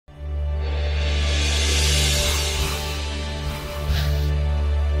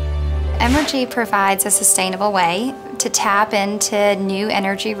Emrgy provides a sustainable way to tap into new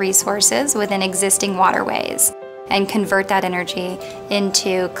energy resources within existing waterways and convert that energy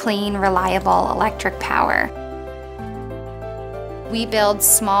into clean, reliable electric power. We build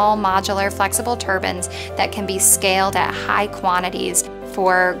small, modular, flexible turbines that can be scaled at high quantities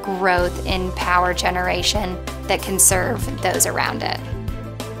for growth in power generation that can serve those around it.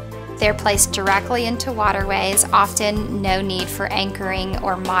 They're placed directly into waterways, often no need for anchoring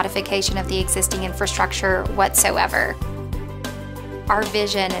or modification of the existing infrastructure whatsoever. Our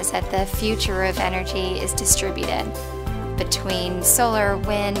vision is that the future of energy is distributed. Between solar,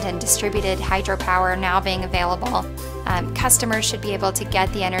 wind, and distributed hydropower now being available, customers should be able to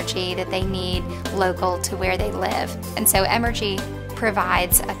get the energy that they need local to where they live. And so Emrgy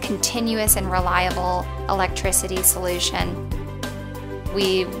provides a continuous and reliable electricity solution.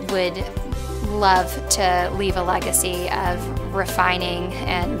 We would love to leave a legacy of refining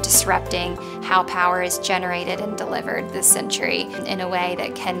and disrupting how power is generated and delivered this century in a way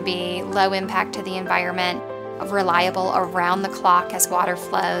that can be low impact to the environment, reliable around the clock as water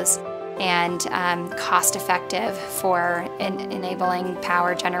flows, and cost effective for enabling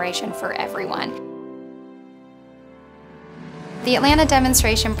power generation for everyone. The Atlanta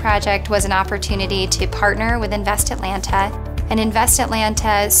Demonstration Project was an opportunity to partner with Invest Atlanta, and Invest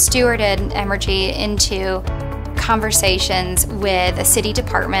Atlanta stewarded Emrgy into conversations with a city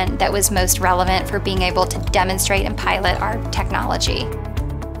department that was most relevant for being able to demonstrate and pilot our technology.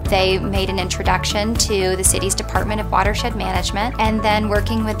 They made an introduction to the city's Department of Watershed Management, and then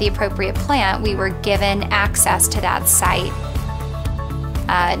working with the appropriate plant, we were given access to that site.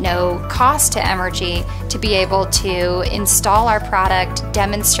 No cost to Emrgy to be able to install our product,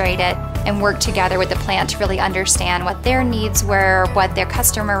 demonstrate it, and work together with the plant to really understand what their needs were, what their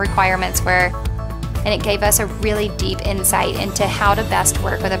customer requirements were. And it gave us a really deep insight into how to best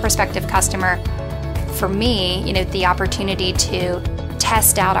work with a prospective customer. For me, the opportunity to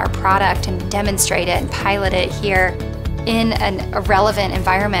test out our product and demonstrate it and pilot it here in a relevant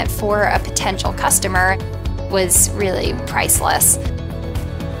environment for a potential customer was really priceless.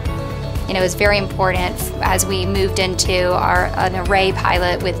 It was very important as we moved into an array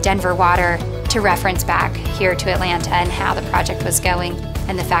pilot with Denver Water to reference back here to Atlanta and how the project was going,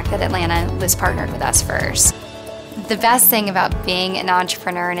 and the fact that Atlanta was partnered with us first. The best thing about being an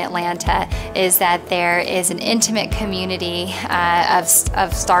entrepreneur in Atlanta is that there is an intimate community of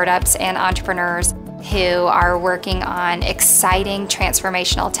startups and entrepreneurs who are working on exciting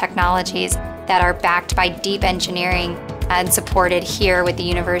transformational technologies that are backed by deep engineering and supported here with the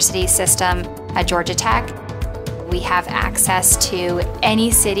university system at Georgia Tech. We have access to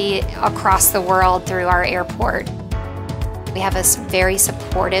any city across the world through our airport. We have a very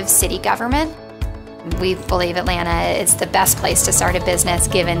supportive city government. We believe Atlanta is the best place to start a business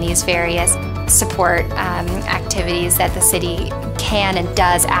given these various support activities that the city can and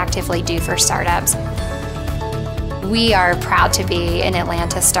does actively do for startups. We are proud to be an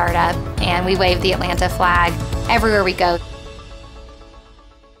Atlanta startup, and we wave the Atlanta flag everywhere we go.